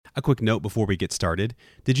A quick note before we get started.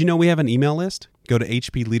 Did you know we have an email list? Go to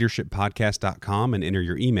hpleadershippodcast.com and enter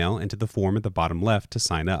your email into the form at the bottom left to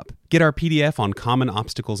sign up. Get our PDF on common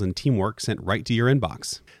obstacles and teamwork sent right to your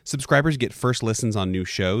inbox. Subscribers get first listens on new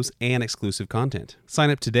shows and exclusive content. Sign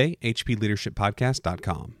up today,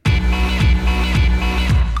 hpleadershippodcast.com.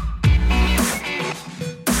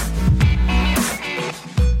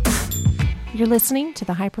 You're listening to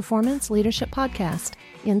the High Performance Leadership Podcast,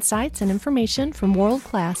 insights and information from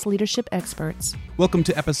world-class leadership experts. Welcome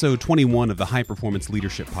to episode 21 of the High Performance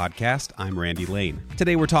Leadership Podcast. I'm Randy Lane.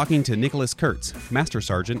 Today we're talking to Nicholas Kurtz, Master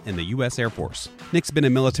Sergeant in the U.S. Air Force. Nick's been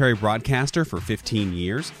a military broadcaster for 15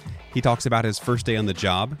 years. He talks about his first day on the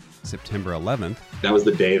job, September 11th. That was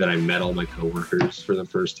the day that I met all my coworkers for the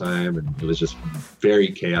first time, and it was just very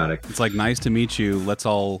chaotic. It's like, nice to meet you. Let's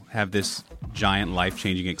all have this giant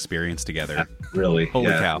life-changing experience together. Yeah, really.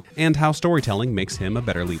 Holy cow. And how storytelling makes him a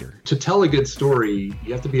better leader. To tell a good story,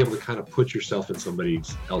 you have to be able to kind of put yourself in somebody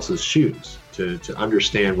else's shoes to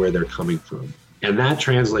understand where they're coming from. And that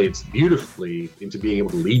translates beautifully into being able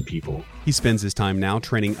to lead people. He spends his time now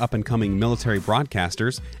training up-and-coming military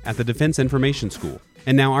broadcasters at the Defense Information School.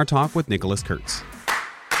 And now our talk with Nicholas Kurtz.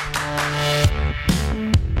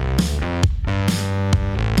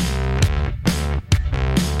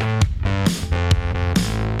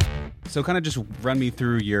 So kind of just run me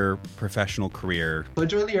through your professional career. I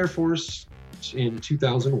joined the Air Force in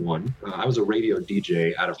 2001. I was a radio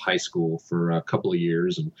DJ out of high school for a couple of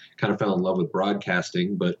years and kind of fell in love with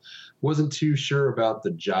broadcasting, but wasn't too sure about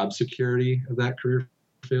the job security of that career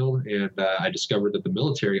field. And I discovered that the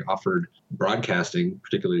military offered broadcasting,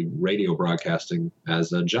 particularly radio broadcasting,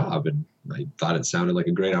 as a job. And I thought it sounded like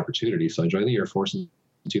a great opportunity. So I joined the Air Force in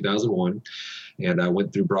 2001. And I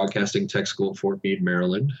went through broadcasting tech school in Fort Meade,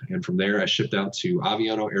 Maryland. And from there, I shipped out to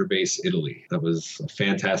Aviano Air Base, Italy. That was a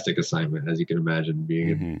fantastic assignment, as you can imagine, being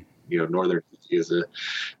in northern Italy as a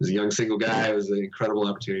young single guy. It was an incredible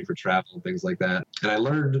opportunity for travel and things like that. And I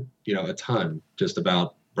learned, a ton just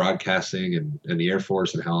about broadcasting and the Air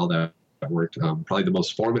Force and how all that worked. Probably the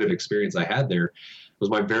most formative experience I had there was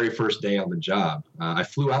my very first day on the job. I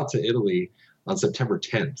flew out to Italy on September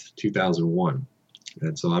 10th, 2001.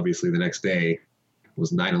 And so obviously the next day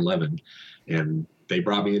was 9/11, and they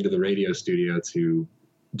brought me into the radio studio to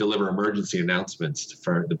deliver emergency announcements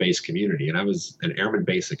for the base community. And I was an airman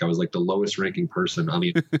basic. I was like the lowest ranking person on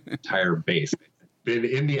the entire base. Been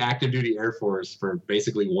in the active duty Air Force for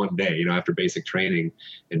basically one day, after basic training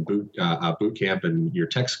and boot camp and your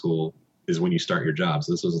tech school is when you start your job.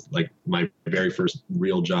 So this was like my very first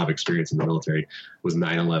real job experience in the military was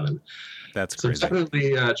 9/11. That's crazy. So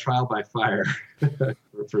definitely trial by fire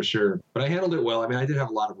for sure. But I handled it well. I did have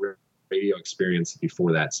a lot of radio experience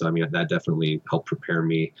before that. So, that definitely helped prepare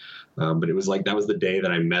me. But it was like, that was the day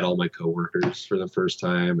that I met all my coworkers for the first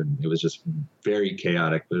time. And it was just very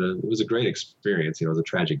chaotic, but it was a great experience. It was a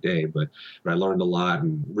tragic day, but I learned a lot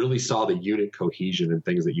and really saw the unit cohesion and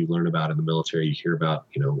things that you learn about in the military. You hear about,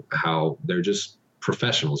 how they're just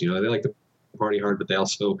professionals, they like to party hard, but they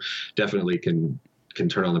also definitely can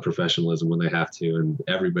turn on the professionalism when they have to. And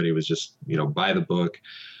everybody was just, by the book.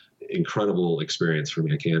 Incredible experience for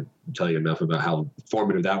me. I can't tell you enough about how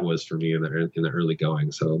formative that was for me in the early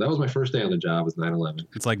going. So that was my first day on the job, was 9/11.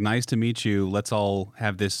 It's like, nice to meet you. Let's all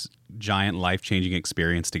have this giant life-changing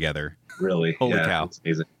experience together. Really? Holy cow. It's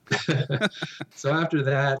amazing. So after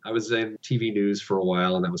that, I was in TV news for a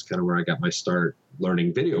while, and that was kind of where I got my start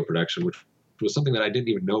learning video production, which was something that I didn't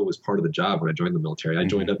even know was part of the job when I joined the military. I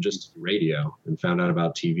joined up just radio and found out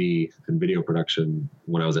about TV and video production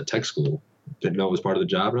when I was at tech school. Didn't know it was part of the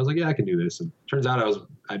job, and I was like, yeah, I can do this. And turns out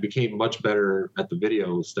I became much better at the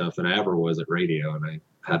video stuff than I ever was at radio, and I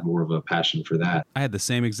had more of a passion for that. I had the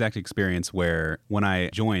same exact experience where when I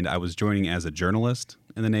joined, I was joining as a journalist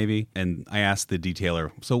in the Navy, and I asked the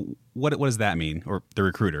detailer, so what does that mean? Or the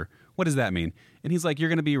recruiter, what does that mean? And he's like, you're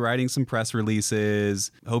going to be writing some press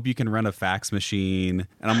releases. Hope you can run a fax machine.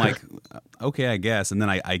 And I'm like, okay, I guess. And then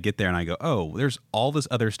I get there and I go, oh, there's all this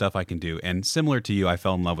other stuff I can do. And similar to you, I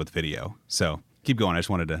fell in love with video. So keep going. I just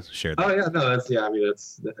wanted to share that. Oh, yeah, no,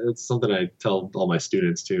 that's something I tell all my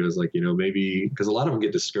students too, is like, maybe, because a lot of them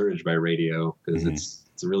get discouraged by radio because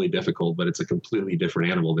it's really difficult, but it's a completely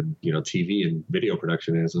different animal than, TV and video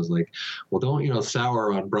production is. I was like, well, don't,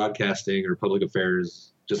 sour on broadcasting or public affairs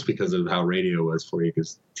just because of how radio was for you,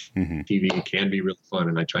 because TV can be really fun.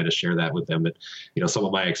 And I try to share that with them. But, some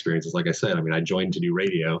of my experiences, like I said, I joined to do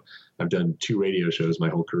radio. I've done 2 radio shows my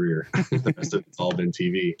whole career. The rest of it's all been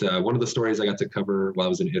TV. One of the stories I got to cover while I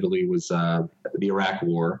was in Italy was the Iraq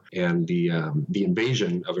War, and the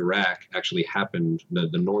invasion of Iraq actually happened. The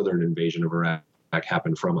northern invasion of Iraq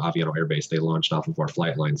happened from Aviano Air Base. They launched off of our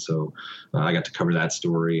flight line. So I got to cover that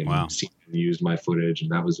story and Wow. used my footage.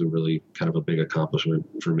 And that was a really kind of a big accomplishment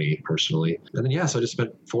for me personally. And then, so I just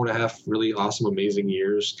spent 4.5 really awesome, amazing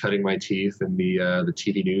years cutting my teeth in the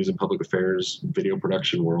TV news and public affairs video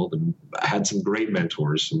production world. And I had some great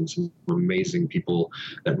mentors and some amazing people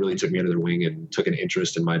that really took me under their wing and took an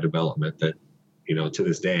interest in my development that, to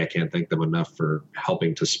this day, I can't thank them enough for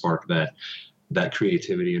helping to spark that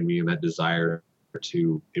creativity in me and that desire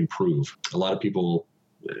to improve. A lot of people,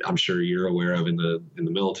 I'm sure you're aware of in the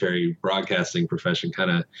military broadcasting profession,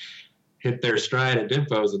 kind of hit their stride at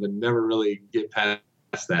DINFOS and then never really get past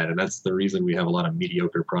that. And that's the reason we have a lot of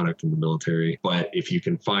mediocre product in the military. But if you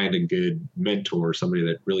can find a good mentor, somebody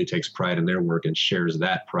that really takes pride in their work and shares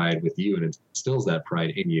that pride with you and instills that pride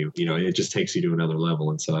in you, it just takes you to another level.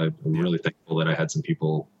 And so I'm really thankful that I had some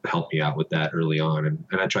people help me out with that early on. And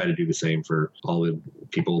I try to do the same for all the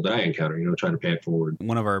people that I encounter, trying to pay it forward.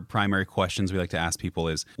 One of our primary questions we like to ask people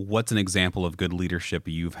is, what's an example of good leadership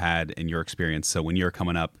you've had in your experience? So when you're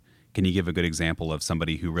coming up, can you give a good example of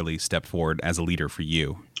somebody who really stepped forward as a leader for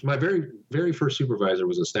you? My very, very first supervisor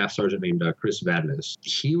was a staff sergeant named Chris Vadnais.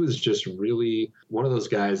 He was just really one of those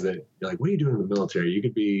guys that you're like, what are you doing in the military? You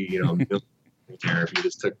could be, military if you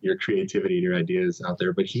just took your creativity and your ideas out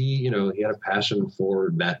there. But he had a passion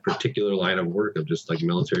for that particular line of work of just like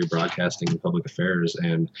military broadcasting and public affairs.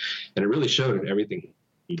 And it really showed in everything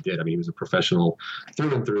he did. I mean, he was a professional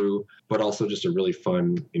through and through, but also just a really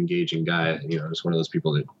fun, engaging guy. Just one of those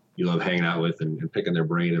people that you love hanging out with and picking their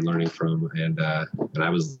brain and learning from. And I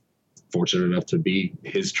was fortunate enough to be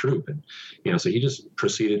his troop. And, so he just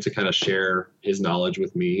proceeded to kind of share his knowledge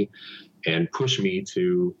with me and push me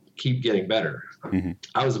to keep getting better. Mm-hmm.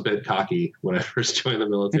 I was a bit cocky when I first joined the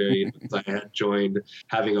military. I had joined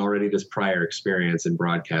having already this prior experience in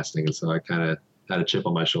broadcasting. And so I kind of had a chip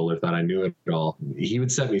on my shoulder, thought I knew it all. He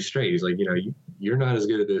would set me straight. He's like, you're not as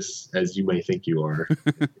good at this as you may think you are.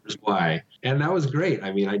 Here's why. And that was great.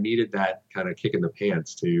 I mean, I needed that kind of kick in the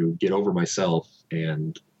pants to get over myself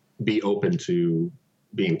and be open to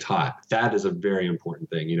being taught. That is a very important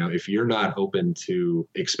thing. If you're not open to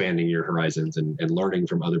expanding your horizons and learning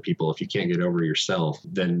from other people, if you can't get over yourself,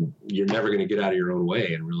 then you're never going to get out of your own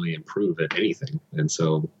way and really improve at anything. And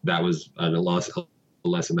so that was a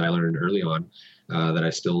lesson that I learned early on. That I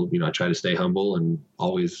still, I try to stay humble and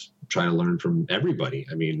always try to learn from everybody.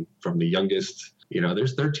 I mean, from the youngest,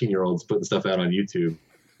 there's 13-year-olds putting stuff out on YouTube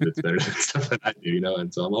that's better than stuff that I do,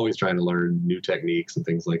 and so I'm always trying to learn new techniques and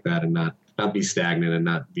things like that and not be stagnant and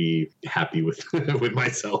not be happy with with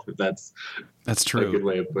myself, if that's true. A good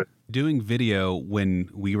way of putting it. Doing video when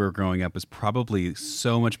we were growing up was probably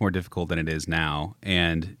so much more difficult than it is now.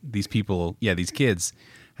 And these people, these kids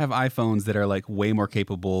have iPhones that are like way more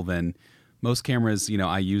capable than most cameras,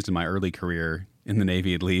 I used in my early career in the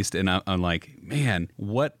Navy at least. And I'm like, man,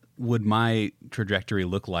 what would my trajectory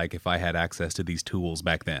look like if I had access to these tools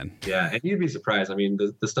back then? Yeah, and you'd be surprised. I mean,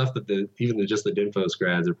 the stuff that even just the DINFOS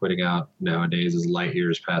grads are putting out nowadays is light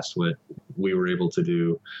years past what we were able to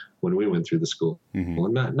do when we went through the school. Mm-hmm.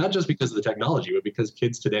 Well, not just because of the technology, but because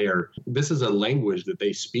kids today this is a language that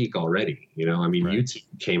they speak already. I mean, right. YouTube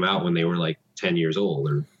came out when they were like 10 years old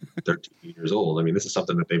or 13 years old. I mean, this is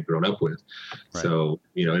something that they've grown up with. Right. So,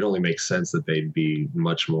 it only makes sense that they'd be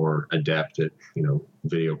much more adept at,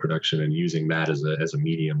 video production and using that as a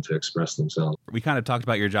medium to express themselves. We kind of talked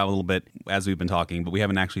about your job a little bit as we've been talking, but we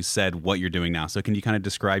haven't actually said what you're doing now. So can you kind of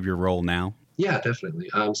describe your role now? Yeah, definitely.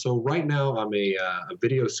 So right now I'm a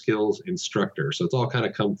video skills instructor. So it's all kind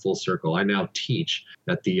of come full circle. I now teach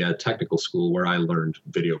at the technical school where I learned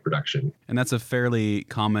video production. And that's a fairly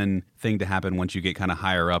common thing to happen once you get kind of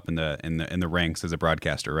higher up in the ranks as a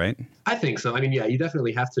broadcaster, right? I think so. I mean, yeah, you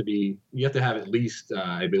definitely have to have at least,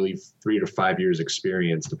 I believe, 3 to 5 years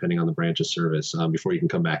experience, depending on the branch of service, before you can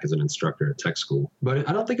come back as an instructor at tech school. But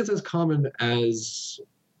I don't think it's as common as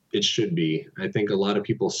it should be. I think a lot of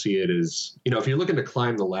people see it as, if you're looking to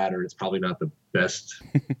climb the ladder, it's probably not the best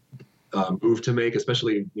move to make,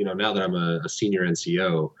 especially, now that I'm a senior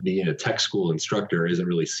NCO, being a tech school instructor isn't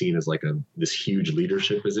really seen as like this huge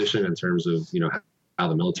leadership position in terms of, how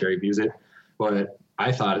the military views it. But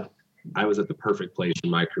I thought I was at the perfect place in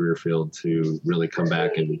my career field to really come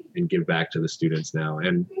back and give back to the students now.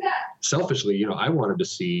 And selfishly, I wanted to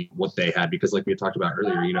see what they had, because like we had talked about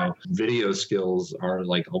earlier, video skills are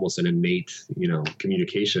like almost an innate,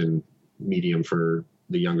 communication medium for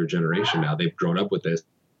the younger generation now. They've grown up with this.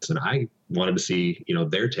 And I wanted to see,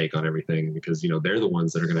 their take on everything, because, they're the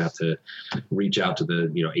ones that are going to have to reach out to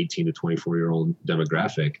the, 18 to 24-year-old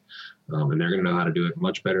demographic. And they're going to know how to do it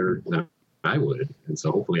much better than I would. And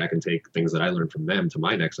so hopefully I can take things that I learned from them to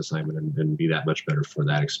my next assignment and be that much better for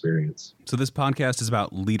that experience. So this podcast is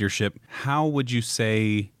about leadership. How would you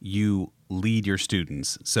say you lead your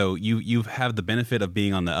students? So you have the benefit of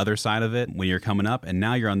being on the other side of it when you're coming up, and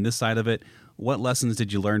now you're on this side of it. What lessons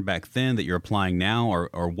did you learn back then that you're applying now,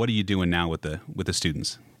 or what are you doing now with the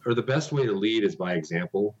students? Or the best way to lead is by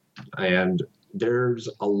example. And there's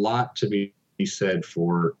a lot to be said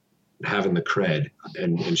for having the cred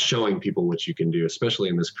and showing people what you can do, especially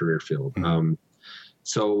in this career field. Mm-hmm.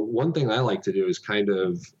 So one thing I like to do is kind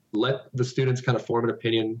of let the students kind of form an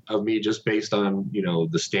opinion of me just based on,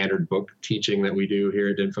 the standard book teaching that we do here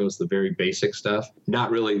at Dinfos, the very basic stuff, not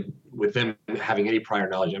really with them having any prior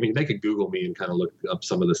knowledge. I mean, they could Google me and kind of look up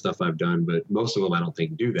some of the stuff I've done, but most of them I don't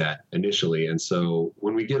think do that initially. And so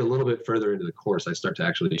when we get a little bit further into the course, I start to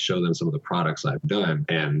actually show them some of the products I've done.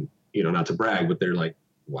 And, not to brag, but they're like,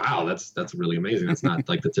 wow, that's really amazing. That's not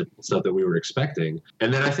like the typical stuff that we were expecting.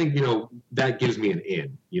 And then I think, that gives me an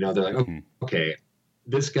in. They're like, okay,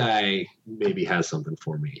 this guy maybe has something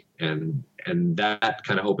for me. And that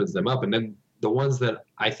kind of opens them up. And then the ones that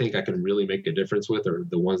I think I can really make a difference with are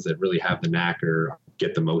the ones that really have the knack or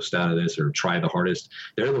get the most out of this or try the hardest.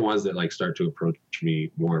 They're the ones that like start to approach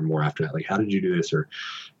me more and more after that. Like, how did you do this? Or,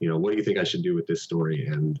 what do you think I should do with this story?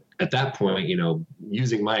 And at that point,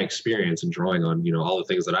 using my experience and drawing on, all the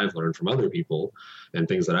things that I've learned from other people and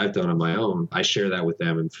things that I've done on my own, I share that with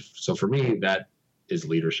them. And so for me, that is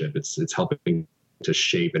leadership. It's helping to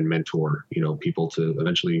shape and mentor, people to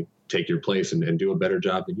eventually take your place and do a better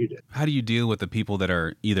job than you did. How do you deal with the people that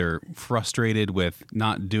are either frustrated with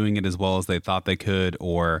not doing it as well as they thought they could,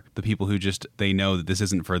 or the people who just, they know that this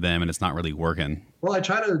isn't for them and it's not really working? Well, I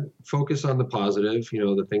try to focus on the positive,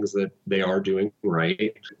 the things that they are doing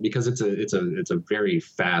right, because it's a very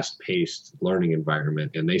fast-paced learning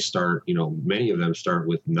environment, and they start, many of them start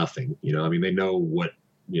with nothing. They know what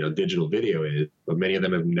digital video is, but many of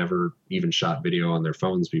them have never even shot video on their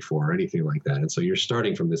phones before or anything like that. And so you're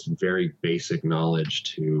starting from this very basic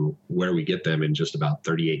knowledge to where we get them in just about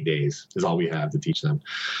 38 days is all we have to teach them.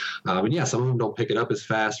 And yeah, some of them don't pick it up as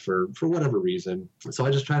fast for whatever reason. So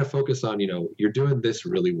I just try to focus on, you're doing this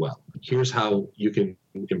really well. Here's how you can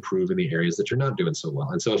improve in the areas that you're not doing so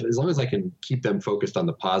well. And so as long as I can keep them focused on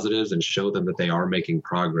the positives and show them that they are making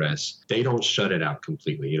progress, they don't shut it out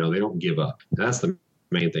completely. They don't give up. And that's the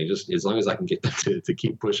main thing. Just as long as I can get them to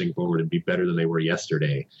keep pushing forward and be better than they were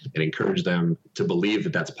yesterday and encourage them to believe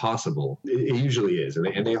that that's possible, it usually is.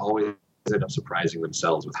 And they always end up surprising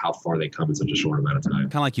themselves with how far they come in such a short amount of time.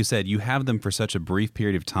 Kind of like you said, you have them for such a brief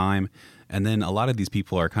period of time, and then a lot of these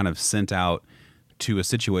people are kind of sent out to a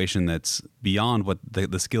situation that's beyond what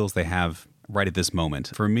the skills they have right at this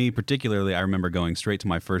moment. For me particularly, I remember going straight to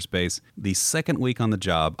my first base. The second week on the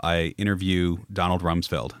job, I interview Donald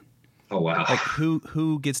Rumsfeld. Oh, wow. Like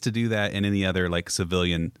who gets to do that in any other like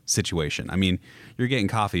civilian situation? I mean, you're getting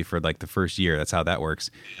coffee for like the first year. That's how that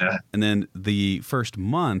works. Yeah. And then the first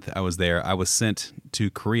month I was there, I was sent to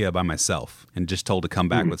Korea by myself and just told to come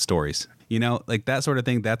back with stories. Like that sort of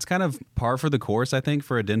thing. That's kind of par for the course, I think,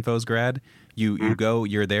 for a Dinfos grad. You go,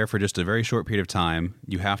 you're there for just a very short period of time.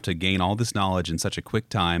 You have to gain all this knowledge in such a quick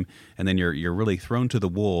time, and then you're really thrown to the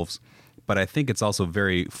wolves. But I think it's also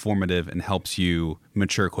very formative and helps you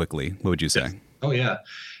mature quickly. What would you say? Yes. Oh, yeah.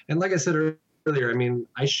 And like I said earlier,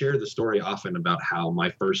 I share the story often about how my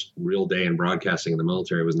first real day in broadcasting in the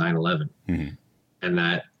military was 9/11, and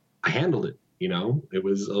that I handled it. It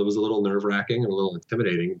was a little nerve-wracking and a little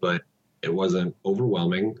intimidating, but it wasn't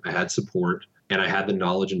overwhelming. I had support, and I had the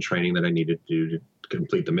knowledge and training that I needed to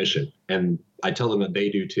complete the mission. And I tell them that they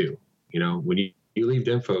do too. When you leave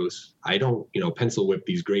Dinfos, I don't, pencil whip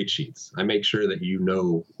these grade sheets. I make sure that you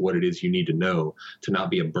know what it is you need to know to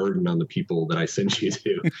not be a burden on the people that I send you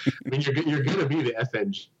to. You're going to be the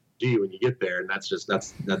FNG when you get there, and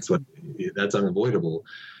that's unavoidable.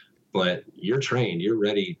 But you're trained, you're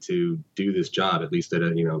ready to do this job, at least at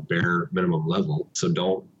a bare minimum level. So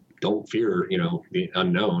don't fear, the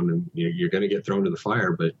unknown, and you're going to get thrown to the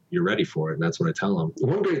fire, but you're ready for it. And that's what I tell them.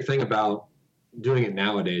 One great thing about doing it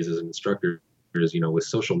nowadays as an instructor is, with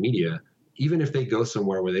social media, even if they go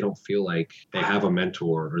somewhere where they don't feel like they have a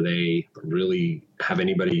mentor or they really have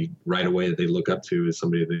anybody right away that they look up to as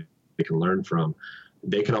somebody that they can learn from,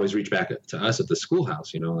 they can always reach back to us at the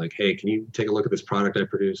schoolhouse, like, hey, can you take a look at this product I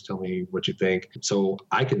produced? Tell me what you think. So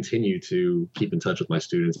I continue to keep in touch with my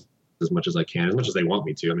students as much as I can, as much as they want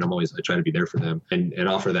me to. I try to be there for them and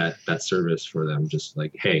offer that service for them. Just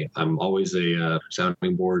like, hey, I'm always a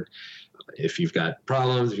sounding board. If you've got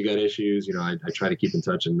problems, if you've got issues, I try to keep in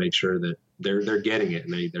touch and make sure that they're getting it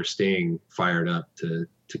and they're staying fired up to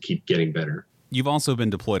keep getting better. You've also been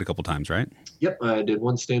deployed a couple times, right? Yep, I did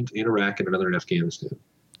one stint in Iraq and another in Afghanistan.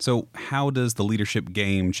 So how does the leadership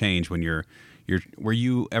game change when were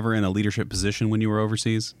you ever in a leadership position when you were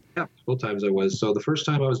overseas? Yeah, both times I was. So the first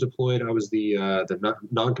time I was deployed, I was the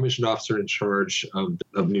non-commissioned officer in charge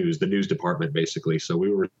of news, the news department, basically. So we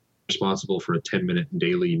were responsible for a 10-minute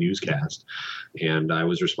daily newscast, and I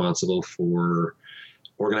was responsible for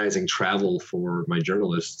organizing travel for my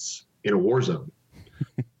journalists in a war zone.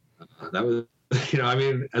 That was,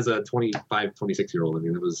 as a 25, 26-year-old,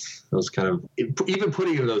 that was kind of, even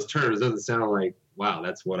putting it in those terms doesn't sound like, wow,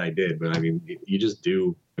 that's what I did. But you just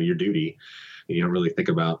do your duty. You don't really think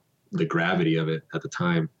about the gravity of it at the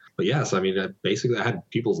time. But yes, basically I had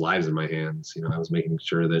people's lives in my hands. I was making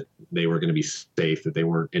sure that they were going to be safe, that they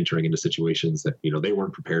weren't entering into situations that, they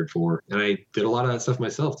weren't prepared for. And I did a lot of that stuff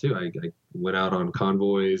myself too. I went out on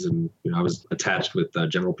convoys, and, I was attached with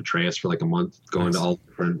General Petraeus for like a month, going to all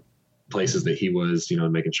different places that he was,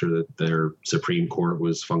 making sure that their Supreme Court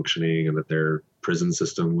was functioning and that their prison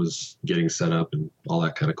system was getting set up and all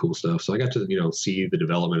that kind of cool stuff. So I got to, see the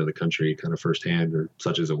development of the country kind of firsthand, or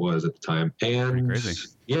such as it was at the time. And crazy.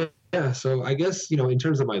 Yeah. So I guess, in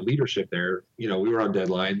terms of my leadership there, we were on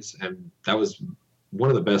deadlines, and that was one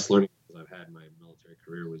of the best learning I've had in my military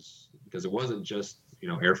career, was because it wasn't just,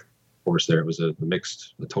 Air Force there. It was a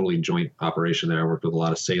totally joint operation there. I worked with a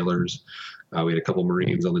lot of sailors. We had a couple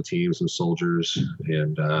Marines on the team, some soldiers,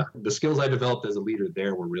 and the skills I developed as a leader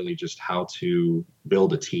there were really just how to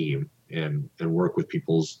build a team and work with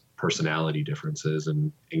people's personality differences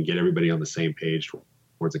and get everybody on the same page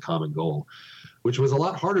towards a common goal, which was a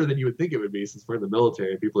lot harder than you would think it would be, since we're in the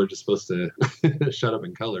military and people are just supposed to shut up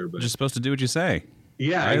and color. But you're just supposed to do what you say.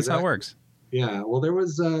 Yeah, right? Exactly. That's how it works. Yeah. Well, there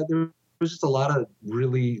was just a lot of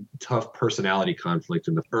really tough personality conflict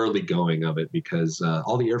in the early going of it, because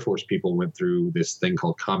all the Air Force people went through this thing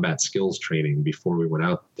called combat skills training before we went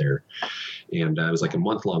out there. And it was like a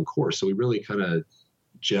month-long course. So we really kind of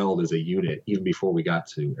gelled as a unit even before we got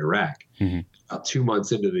to Iraq. Mm-hmm. About 2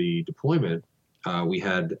 months into the deployment, we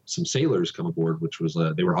had some sailors come aboard, which was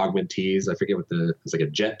they were augmentees. I forget it was like a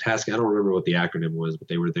jet task. I don't remember what the acronym was, but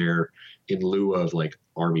they were there in lieu of like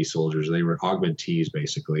Army soldiers. They were augmentees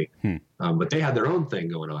basically. But they had their own thing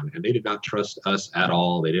going on, and they did not trust us at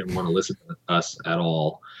all. They didn't want to listen to us at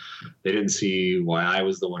all. They didn't see why I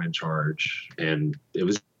was the one in charge, and it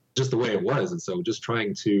was just the way it was. And so just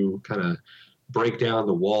trying to kind of break down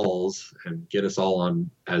the walls and get us all on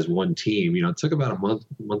as one team. It took about a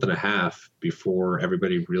month and a half before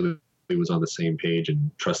everybody really was on the same page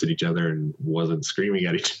and trusted each other and wasn't screaming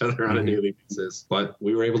at each other on a daily basis. But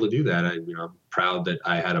we were able to do that. I'm proud that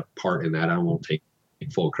I had a part in that. I won't take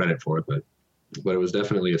full credit for it, but it was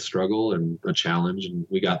definitely a struggle and a challenge, and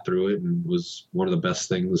we got through it, and was one of the best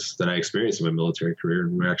things that I experienced in my military career.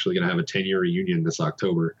 And we're actually going to have a 10-year reunion this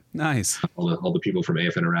October. Nice. All the people from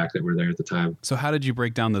AFN Iraq that were there at the time. So how did you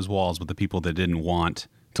break down those walls with the people that didn't want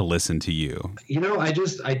to listen to you?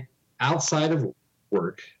 I outside of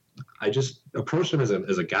work, I just approached them as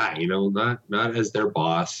a guy, not as their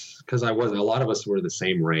boss, because a lot of us were the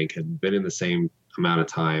same rank, had been in the same amount of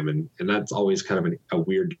time, and that's always kind of a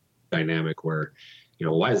weird dynamic where,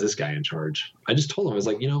 why is this guy in charge? I just told him, I was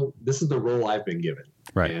like, this is the role I've been given.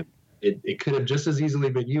 Right. And it could have just as easily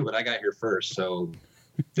been you, but I got here first. So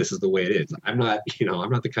this is the way it is. I'm not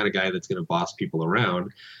the kind of guy that's going to boss people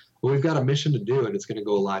around. But we've got a mission to do, and it's going to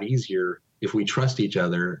go a lot easier if we trust each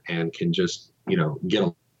other and can just, get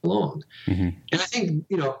along. Mm-hmm. And I think,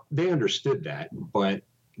 they understood that, but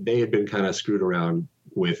they had been kind of screwed around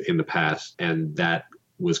with in the past. And that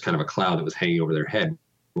was kind of a cloud that was hanging over their head.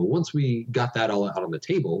 But once we got that all out on the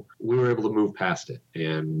table, we were able to move past it.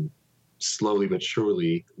 And slowly but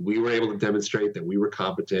surely, we were able to demonstrate that we were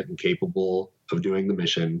competent and capable of doing the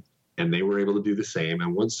mission, and they were able to do the same.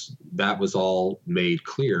 And once that was all made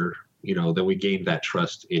clear, then we gained that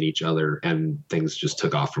trust in each other, and things just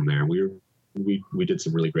took off from there. And we did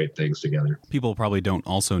some really great things together. People probably don't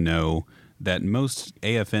also know that most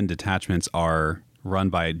AFN detachments are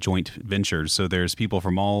run by joint ventures. So there's people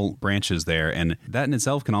from all branches there, and that in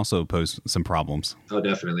itself can also pose some problems. Oh,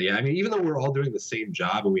 definitely. Yeah. Even though we're all doing the same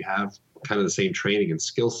job and we have kind of the same training and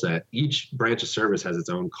skill set, each branch of service has its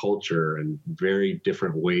own culture and very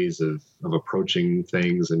different ways of approaching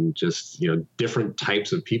things, and just, different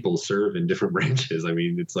types of people serve in different branches.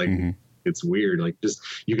 It's like, It's weird. Like, just,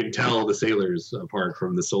 you can tell the sailors apart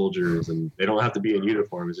from the soldiers, and they don't have to be in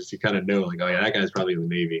uniform. It's just, you kind of know, like, oh yeah, that guy's probably in the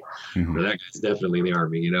Navy, or that guy's definitely in the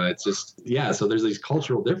Army. It's just, yeah. So there's these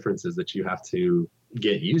cultural differences that you have to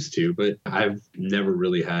get used to, but I've never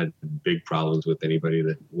really had big problems with anybody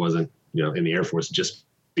that wasn't, in the Air Force, just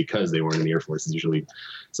because they weren't in the Air Force. It's usually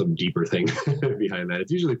some deeper thing behind that.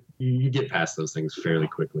 It's usually you get past those things fairly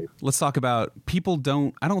quickly. Let's talk about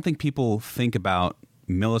I don't think people think about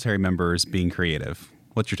military members being creative.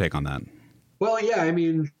 What's your take on that? Well, yeah, I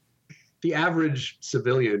mean, the average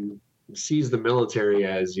civilian sees the military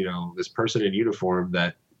as, this person in uniform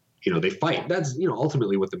that, they fight. That's,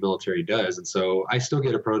 ultimately what the military does. And so I still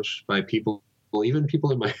get approached by people, even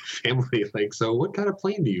people in my family, like, so what kind of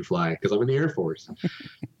plane do you fly? Because I'm in the Air Force.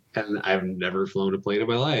 And I've never flown a plane in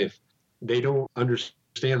my life. They don't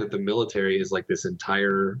understand that the military is like this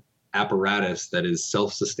entire apparatus that is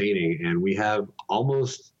self-sustaining. And we have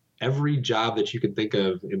almost every job that you can think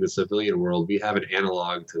of in the civilian world, we have an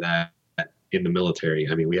analog to that in the military.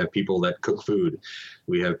 I mean, we have people that cook food.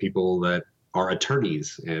 We have people that are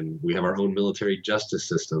attorneys, and we have our own military justice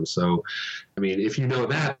system. So, I mean, if you know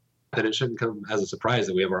that, then it shouldn't come as a surprise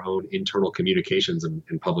that we have our own internal communications and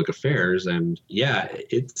public affairs. And yeah,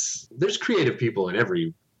 there's creative people in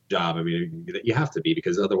every job. I mean, you have to be,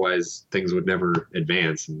 because otherwise things would never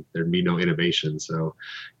advance and there'd be no innovation. So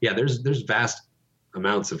yeah, there's vast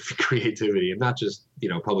amounts of creativity, and not just,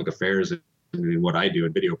 public affairs and what I do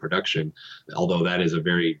in video production, although that is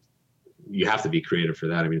you have to be creative for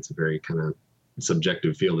that. I mean, it's a very kind of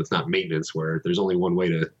subjective field. It's not maintenance where there's only one way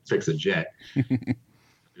to fix a jet.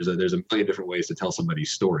 There's a million different ways to tell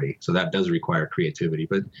somebody's story. So that does require creativity.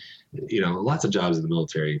 But, lots of jobs in the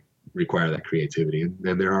military require that creativity.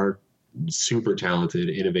 And there are super talented,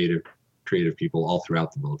 innovative, creative people all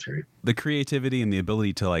throughout the military. The creativity and the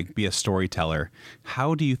ability to be a storyteller,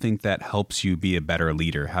 how do you think that helps you be a better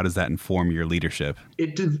leader? How does that inform your leadership?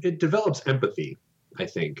 It develops empathy. I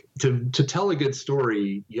think to tell a good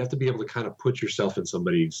story, you have to be able to kind of put yourself in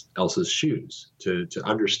somebody else's shoes to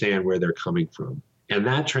understand where they're coming from. And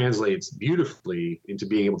that translates beautifully into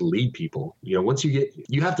being able to lead people. Once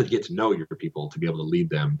you have to get to know your people to be able to lead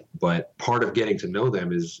them. But part of getting to know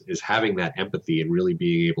them is having that empathy and really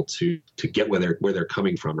being able to get where they're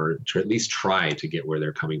coming from, or to at least try to get where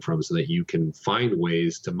they're coming from, so that you can find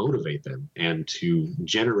ways to motivate them and to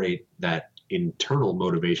generate that internal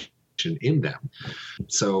motivation in them.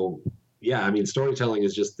 So yeah, I mean, storytelling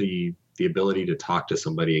is just the ability to talk to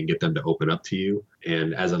somebody and get them to open up to you.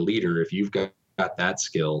 And as a leader, if you've got that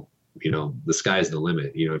skill, the sky's the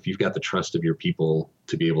limit. If you've got the trust of your people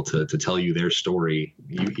to be able to tell you their story,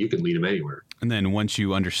 you can lead them anywhere. And then once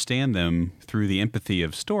you understand them through the empathy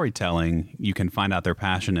of storytelling, you can find out their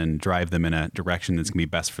passion and drive them in a direction that's going to be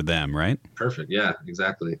best for them, right? Perfect. Yeah,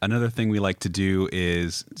 exactly. Another thing we like to do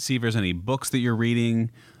is see if there's any books that you're reading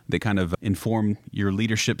that kind of inform your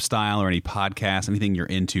leadership style, or any podcasts, anything you're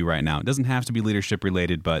into right now. It doesn't have to be leadership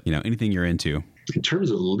related, but anything you're into. In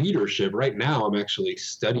terms of leadership, right now I'm actually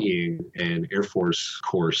studying an Air Force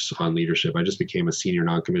course on leadership. I just became a senior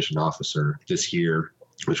non-commissioned officer this year,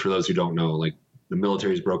 which, for those who don't know, the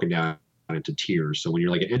military is broken down into tiers. So when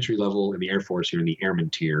you're like an entry level in the Air Force, you're in the airman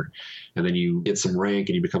tier, and then you get some rank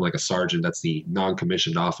and you become like a sergeant. That's the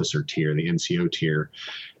non-commissioned officer tier, the NCO tier.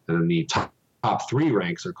 And then the top 3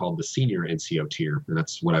 ranks are called the senior NCO tier, and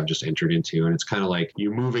that's what I've just entered into. And it's kind of like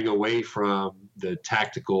you moving away from the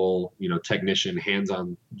tactical, technician,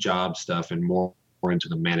 hands-on job stuff, and more into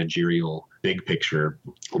the managerial, big picture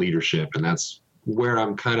leadership. And that's where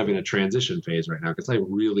I'm kind of in a transition phase right now, because I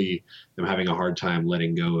really am having a hard time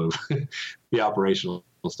letting go of the operational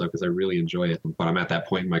stuff, because I really enjoy it. But I'm at that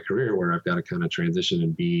point in my career where I've got to kind of transition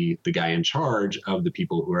and be the guy in charge of the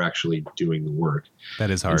people who are actually doing the work.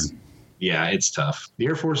 That is hard. Yeah, it's tough. The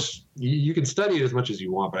Air Force, you can study it as much as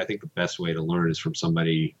you want, but I think the best way to learn is from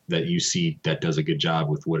somebody that you see that does a good job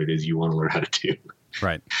with what it is you want to learn how to do.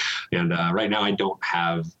 Right. And right now I don't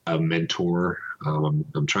have a mentor.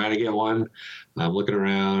 I'm trying to get one. I'm looking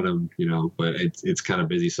around, but it's kind of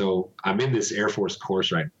busy. So I'm in this Air Force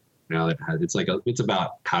course right now that it's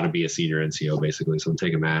about how to be a senior NCO, basically. So I'm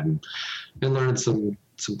taking that and learning some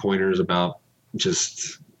pointers about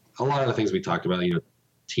just a lot of the things we talked about,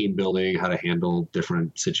 team building, how to handle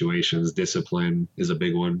different situations. Discipline is a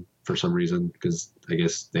big one for some reason, because I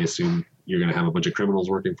guess they assume you're going to have a bunch of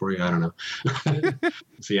criminals working for you. I don't know.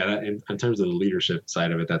 So yeah, in terms of the leadership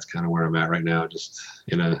side of it, that's kind of where I'm at right now, just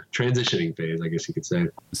in a transitioning phase, I guess you could say.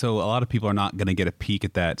 So a lot of people are not going to get a peek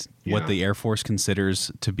at that, what the Air Force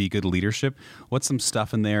considers to be good leadership. What's some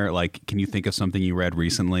stuff in there? Like, can you think of something you read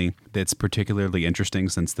recently that's particularly interesting,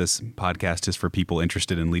 since this podcast is for people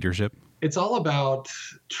interested in leadership? It's all about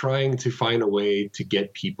trying to find a way to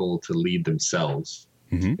get people to lead themselves.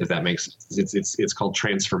 If that makes sense. It's called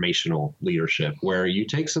transformational leadership, where you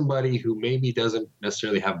take somebody who maybe doesn't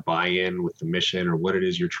necessarily have buy-in with the mission or what it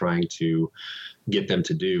is you're trying to get them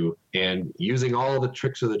to do, and using all the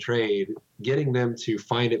tricks of the trade, getting them to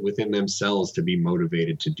find it within themselves to be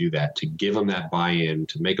motivated to do that, to give them that buy-in,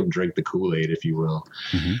 to make them drink the Kool-Aid, if you will.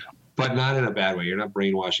 Mm-hmm. But not in a bad way. You're not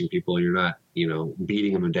brainwashing people. You're not,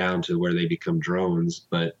 beating them down to where they become drones,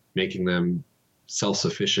 but making them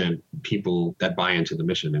self-sufficient people that buy into the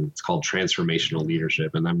mission. And it's called transformational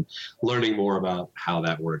leadership. And I'm learning more about how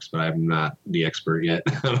that works, but I'm not the expert yet.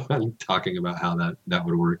 I'm talking about how that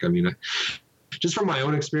would work. I mean, just from my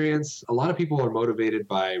own experience, a lot of people are motivated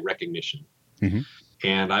by recognition. Mm-hmm.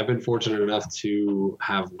 And I've been fortunate enough to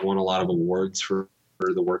have won a lot of awards for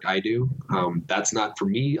the work I do. That's not for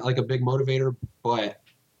me like a big motivator, but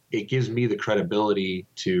it gives me the credibility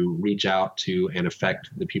to reach out to and affect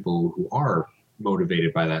the people who are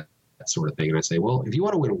motivated by that sort of thing. And I say, well, if you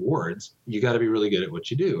want to win awards, you got to be really good at what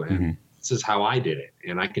you do. And mm-hmm. This is how I did it.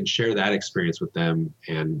 And I can share that experience with them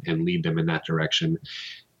and lead them in that direction.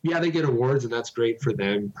 Yeah, they get awards, and that's great for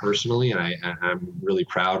them personally. And I'm really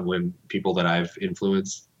proud when people that I've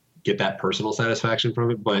influenced get that personal satisfaction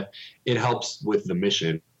from it. But it helps with the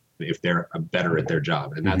mission if they're better at their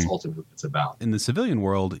job. And that's mm-hmm. ultimately what it's about. In the civilian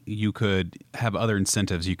world, you could have other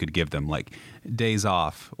incentives you could give them, like days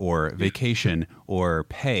off or vacation or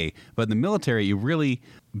pay. But in the military, you really,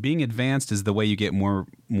 being advanced is the way you get more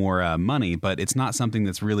money, but it's not something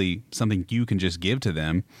that's really something you can just give to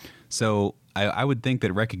them. So I would think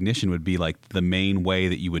that recognition would be like the main way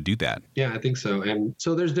that you would do that. Yeah, I think so. And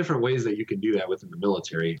so there's different ways that you can do that within the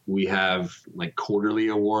military. We have like quarterly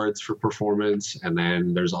awards for performance, and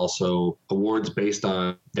then there's also awards based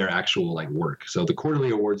on their actual like work. So the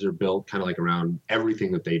quarterly awards are built kind of like around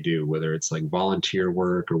everything that they do, whether it's like volunteer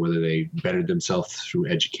work or whether they bettered themselves through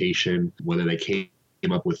education, whether they came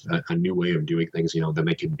up with a new way of doing things, then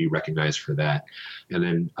they can be recognized for that. And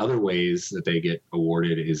then other ways that they get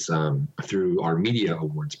awarded is through our media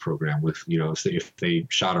awards program with, if they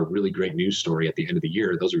shot a really great news story at the end of the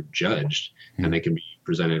year, those are judged and they can be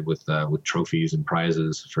presented with trophies and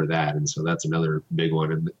prizes for that. And so that's another big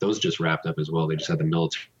one. And those just wrapped up as well. They just had the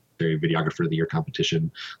military videographer of the year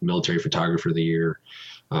competition, military photographer of the year,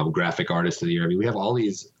 graphic artist of the year. I mean, we have all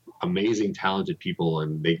these amazing, talented people,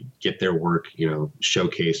 and they get their work,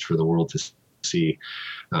 showcased for the world to see.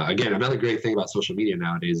 Again, another great thing about social media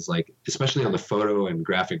nowadays is like, especially on the photo and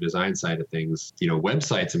graphic design side of things,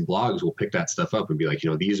 websites and blogs will pick that stuff up and be like,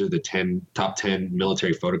 these are the top 10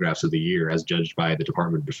 military photographs of the year as judged by the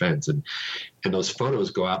Department of Defense. And those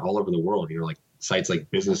photos go out all over the world. Like sites like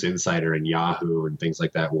Business Insider and Yahoo and things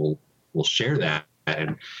like that will share that.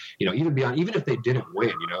 And, even if they didn't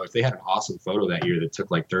win, if they had an awesome photo that year that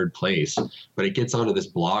took like third place, but it gets onto this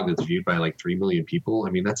blog that's viewed by like 3 million people,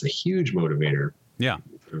 I mean, that's a huge motivator. Yeah.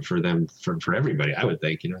 For them, for everybody, I would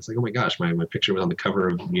think, it's like, oh my gosh, my picture was on the cover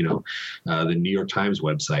of, the New York Times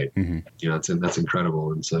website. Mm-hmm. That's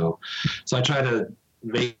incredible. And so I try to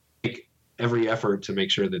make every effort to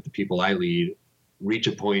make sure that the people I lead reach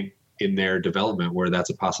a point in their development where that's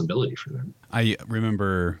a possibility for them. I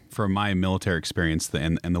remember from my military experience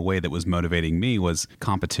and the way that was motivating me was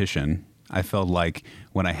competition. I felt like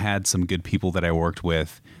when I had some good people that I worked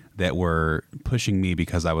with that were pushing me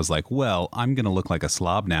because I was like, well, I'm going to look like a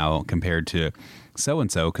slob now compared to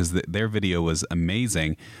so-and-so because their video was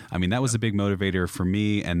amazing. I mean, that was a big motivator for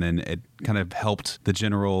me. And then it kind of helped the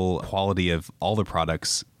general quality of all the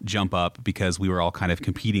products jump up because we were all kind of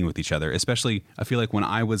competing with each other. Especially, I feel like when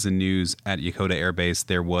I was in news at Yokota Air Base,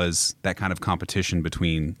 there was that kind of competition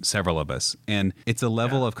between several of us. And it's a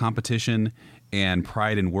level of competition and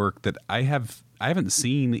pride in work that I haven't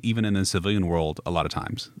seen even in the civilian world a lot of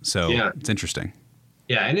times. So It's interesting.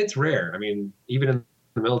 Yeah, and it's rare. I mean, even in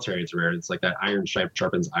the military, it's rare. It's like that iron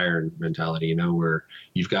sharpens iron mentality, where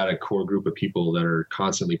you've got a core group of people that are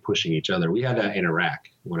constantly pushing each other. We had that in Iraq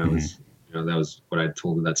when I was, that was what I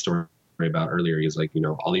told that story about earlier. He's like,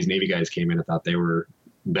 all these Navy guys came in and thought they were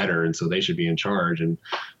better, and so they should be in charge. And,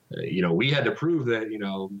 we had to prove that,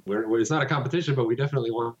 it's not a competition, but we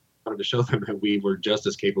definitely wanted to show them that we were just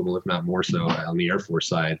as capable, if not more so, on the Air Force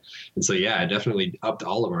side. And so, it definitely upped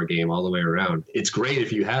all of our game all the way around. It's great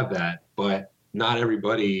if you have that, but not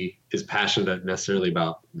everybody is passionate necessarily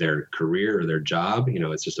about their career or their job.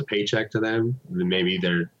 It's just a paycheck to them. And maybe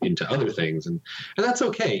they're into other things. And that's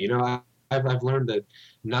okay. I've learned that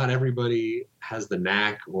not everybody has the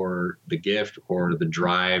knack or the gift or the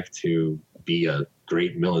drive to be a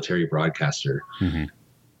great military broadcaster. Mm-hmm.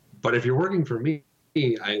 But if you're working for me,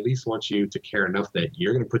 I at least want you to care enough that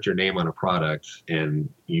you're going to put your name on a product and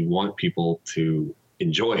you want people to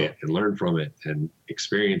enjoy it and learn from it and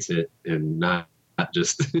experience it and not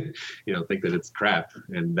just, think that it's crap,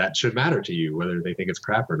 and that should matter to you, whether they think it's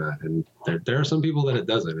crap or not. And there are some people that it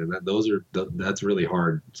doesn't. And that's really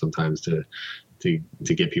hard sometimes to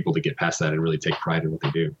get people to get past that and really take pride in what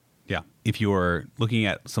they do. Yeah. If you're looking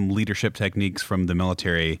at some leadership techniques from the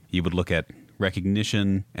military, you would look at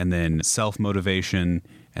recognition and then self-motivation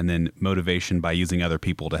and then motivation by using other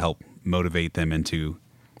people to help motivate them into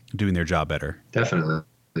doing their job better. Definitely.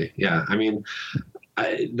 Yeah. I mean,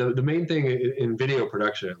 the main thing in video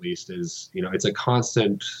production, at least, is, it's a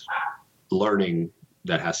constant learning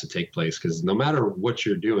that has to take place, because no matter what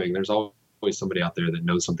you're doing, there's always somebody out there that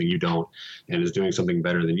knows something you don't and is doing something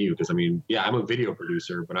better than you. Because I'm a video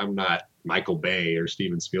producer, but I'm not Michael Bay or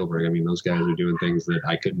Steven Spielberg. Those guys are doing things that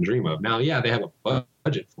I couldn't dream of. Now, yeah, they have a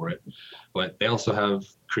budget for it, but they also have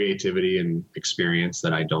creativity and experience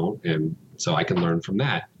that I don't. And so I can learn from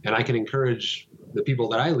that, and I can encourage the people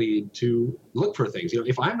that I lead to look for things.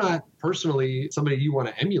 If I'm not personally somebody you want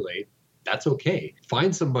to emulate, that's okay.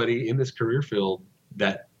 Find somebody in this career field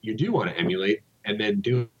that you do want to emulate, and then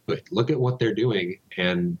do it. Look at what they're doing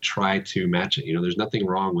and try to match it. There's nothing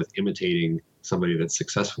wrong with imitating somebody that's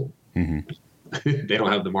successful. Mm-hmm. They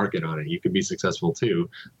don't have the market on it. You can be successful too.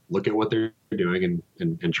 Look at what they're doing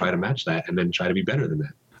and try to match that, and then try to be better than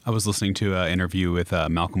that. I was listening to an interview with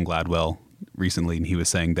Malcolm Gladwell recently, and he was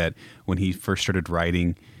saying that when he first started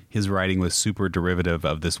writing, his writing was super derivative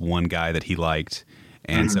of this one guy that he liked.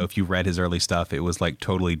 And so if you read his early stuff, it was like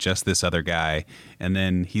totally just this other guy. And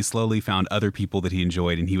then he slowly found other people that he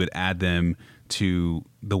enjoyed, and he would add them to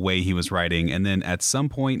the way he was writing. And then at some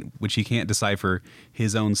point, which he can't decipher,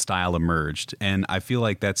 his own style emerged. And I feel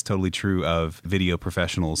like that's totally true of video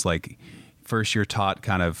professionals. Like, first you're taught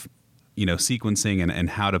kind of, sequencing and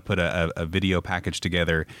how to put a video package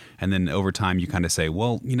together. And then over time you kind of say,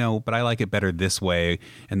 well, but I like it better this way,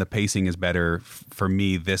 and the pacing is better for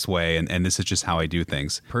me this way. And this is just how I do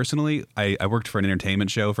things. Personally, I worked for an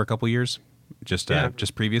entertainment show for a couple years, just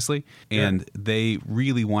previously. And they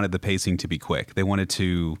really wanted the pacing to be quick. They wanted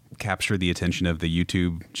to capture the attention of the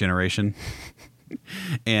YouTube generation.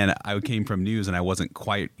 And I came from news, and I wasn't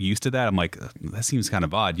quite used to that. I'm like, that seems kind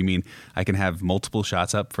of odd. You mean I can have multiple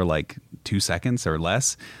shots up for like 2 seconds or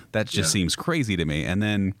less? That just seems crazy to me. And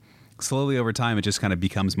then slowly over time, it just kind of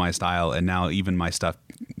becomes my style. And now even my stuff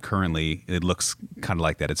currently, it looks kind of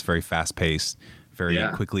like that. It's very fast paced, very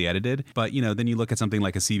quickly edited. But, then you look at something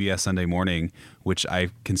like a CBS Sunday Morning, which I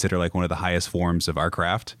consider like one of the highest forms of our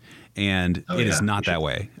craft. And it is not that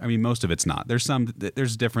way. Most of it's not.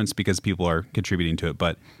 There's difference because people are contributing to it,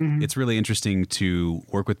 but it's really interesting to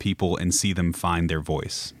work with people and see them find their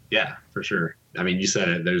voice. Yeah, for sure. You said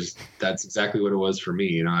it. That's exactly what it was for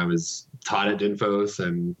me. I was taught at Dinfos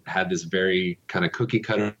and had this very kind of cookie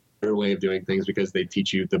cutter way of doing things, because they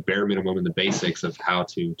teach you the bare minimum and the basics of how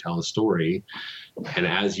to tell a story. And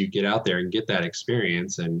as you get out there and get that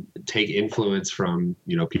experience and take influence from,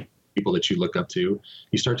 people that you look up to,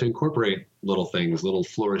 you start to incorporate little things, little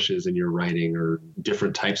flourishes in your writing or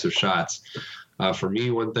different types of shots. For me,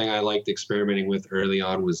 one thing I liked experimenting with early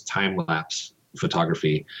on was time-lapse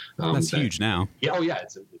photography. That's huge now. Yeah,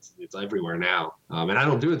 it's everywhere now. And I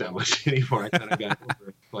don't do it that much anymore. I kind of got over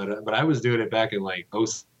it. But I was doing it back in like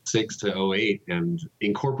 2006 to 2008 and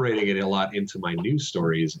incorporating it a lot into my news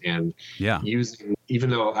stories, and using, even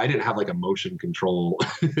though I didn't have like a motion control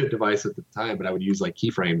device at the time, but I would use like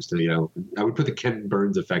keyframes to, I would put the Ken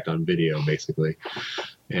Burns effect on video basically.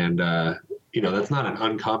 And, that's not an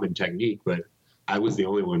uncommon technique, but I was the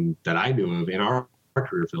only one that I knew of in our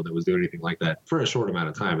career field that was doing anything like that for a short amount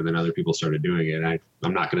of time. And then other people started doing it.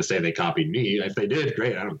 I'm not going to say they copied me. If they did,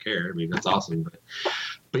 great. I don't care. That's awesome. But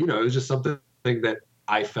it was just something that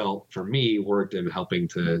I felt for me worked in helping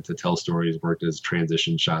to tell stories, worked as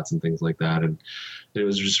transition shots and things like that. And it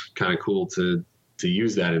was just kind of cool to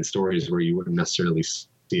use that in stories where you wouldn't necessarily see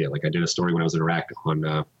it. Like I did a story when I was in Iraq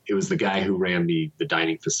on, it was the guy who ran the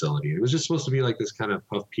dining facility. It was just supposed to be like this kind of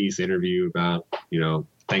puff piece interview about,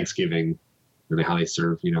 Thanksgiving and how they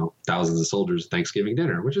serve, thousands of soldiers Thanksgiving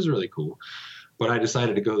dinner, which is really cool. But I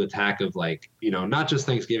decided to go the tack of like, not just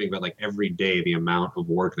Thanksgiving, but like every day, the amount of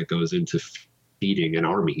work that goes into feeding an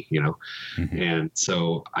army, And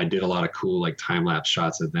so I did a lot of cool, like time-lapse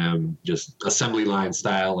shots of them, just assembly line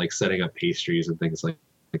style, like setting up pastries and things like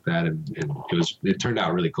that. And it turned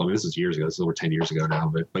out really cool. This was years ago. This is over 10 years ago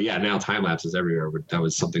now. But yeah, now time-lapse is everywhere. But that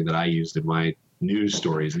was something that I used in my news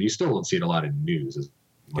stories. And you still don't see it a lot in news as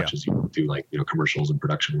much as you do like, commercials and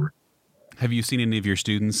production work. Have you seen any of your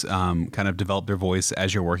students kind of develop their voice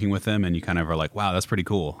as you're working with them, and you kind of are like, wow, that's pretty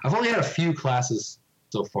cool? I've only had a few classes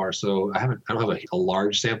so far, so I don't have a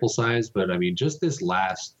large sample size, but just this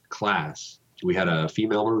last class, we had a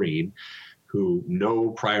female Marine who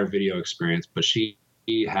no prior video experience, but she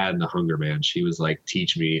had the hunger, man. She was like,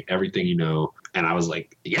 teach me everything you know. And I was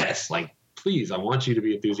like, yes, like, please, I want you to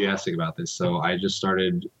be enthusiastic about this. So I just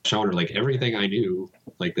started showing her like everything I knew,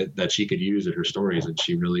 like that she could use in her stories. And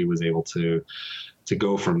she really was able to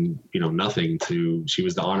go from, nothing to, she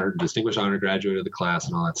was the distinguished honor graduate of the class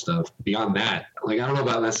and all that stuff. Beyond that, like, I don't know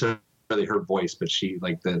about necessarily her voice, but she,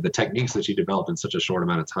 like, the techniques that she developed in such a short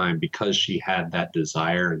amount of time, because she had that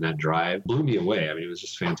desire and that drive, blew me away. I mean, it was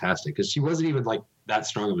just fantastic, because she wasn't even like that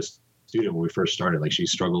strong of a student when we first started. Like, she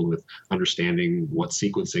struggled with understanding what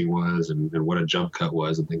sequencing was and what a jump cut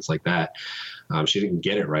was and things like that. She didn't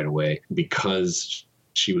get it right away, because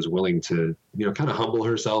she was willing to, kind of humble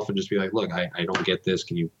herself and just be like, look, I don't get this.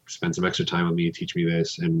 Can you spend some extra time with me and teach me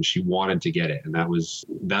this? And she wanted to get it. And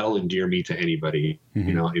that'll endear me to anybody.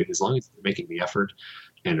 As long as they're making the effort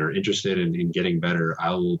and are interested in getting better, I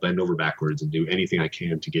will bend over backwards and do anything I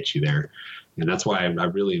can to get you there. And that's why I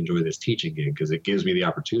really enjoy this teaching gig, because it gives me the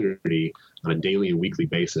opportunity on a daily and weekly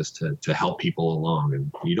basis to help people along.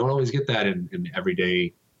 And you don't always get that in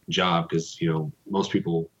everyday job, because, most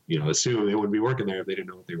people, assume they wouldn't be working there if they didn't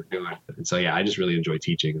know what they were doing. And so, yeah, I just really enjoy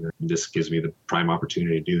teaching. And this gives me the prime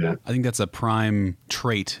opportunity to do that. I think that's a prime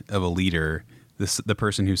trait of a leader. The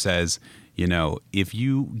person who says, if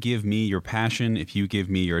you give me your passion, if you give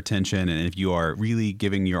me your attention, and if you are really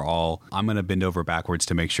giving your all, I'm going to bend over backwards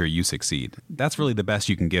to make sure you succeed. That's really the best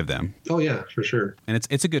you can give them. Oh, yeah, for sure. And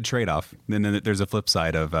it's a good trade-off. And then there's a flip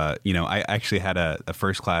side of, I actually had a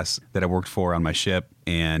first class that I worked for on my ship,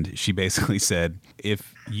 and she basically said,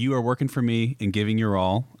 if you are working for me and giving your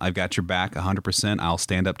all, I've got your back 100%. I'll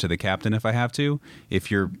stand up to the captain if I have to, if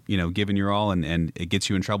you're, giving your all and it gets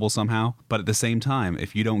you in trouble somehow. But at the same time,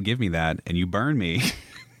 if you don't give me that and you burn me,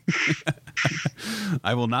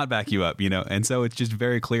 I will not back you up, and so it just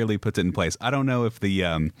very clearly puts it in place. I don't know if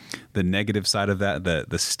the negative side of that,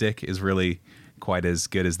 the stick, is really quite as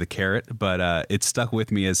good as the carrot, but it stuck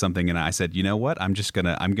with me as something. And I said, you know what, I'm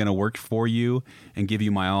gonna work for you and give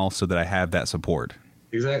you my all so that I have that support.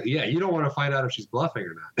 Exactly. Yeah, you don't want to find out if she's bluffing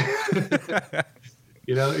or not.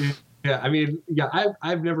 Yeah. I mean, yeah,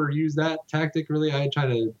 I've never used that tactic really. I try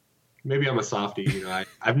to. Maybe I'm a softie,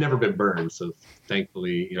 I've never been burned. So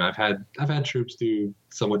thankfully, I've had troops do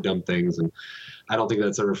somewhat dumb things, and I don't think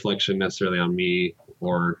that's a reflection necessarily on me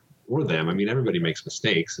or them. I mean, everybody makes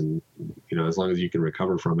mistakes, and, as long as you can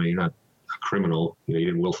recover from it, you're not a criminal, you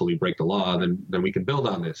didn't willfully break the law, then we can build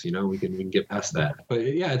on this, we can get past that.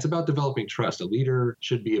 But yeah, it's about developing trust. A leader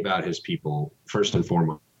should be about his people first and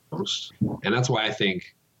foremost. And that's why I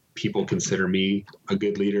think people consider me a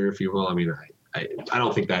good leader, if you will. I mean, I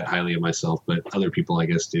don't think that highly of myself, but other people, I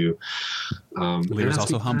guess, do. Leader's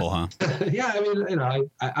also humble, huh? Yeah, I mean,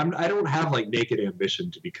 I don't have like naked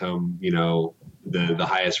ambition to become, the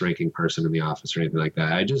highest ranking person in the office or anything like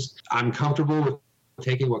that. I'm comfortable with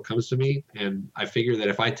taking what comes to me, and I figure that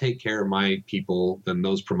if I take care of my people, then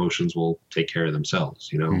those promotions will take care of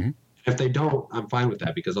themselves. Mm-hmm. If they don't, I'm fine with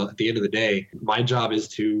that, because at the end of the day, my job is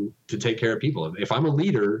to take care of people. If I'm a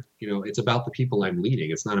leader, it's about the people I'm leading.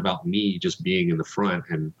 It's not about me just being in the front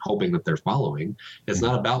and hoping that they're following. It's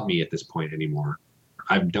not about me at this point anymore.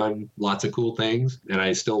 I've done lots of cool things, and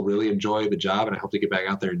I still really enjoy the job, and I hope to get back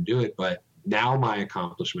out there and do it. But now my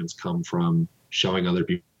accomplishments come from showing other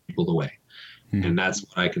people the way. Mm-hmm. And that's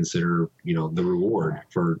what I consider, the reward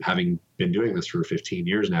for having been doing this for 15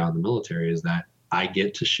 years now in the military, is that I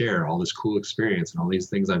get to share all this cool experience and all these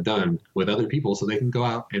things I've done with other people so they can go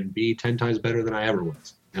out and be 10 times better than I ever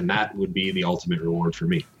was. And that would be the ultimate reward for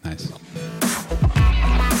me. Nice.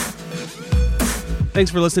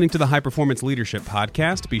 Thanks for listening to the High Performance Leadership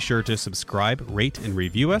Podcast. Be sure to subscribe, rate, and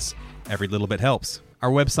review us. Every little bit helps.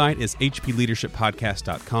 Our website is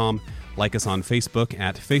hpleadershippodcast.com. Like us on Facebook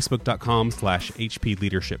at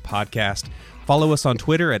facebook.com/hpleadershippodcast. Follow us on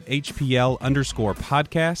Twitter at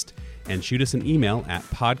HPL_podcast. And shoot us an email at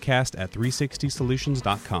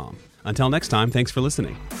podcast@360solutions.com. Until next time, thanks for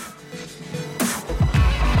listening.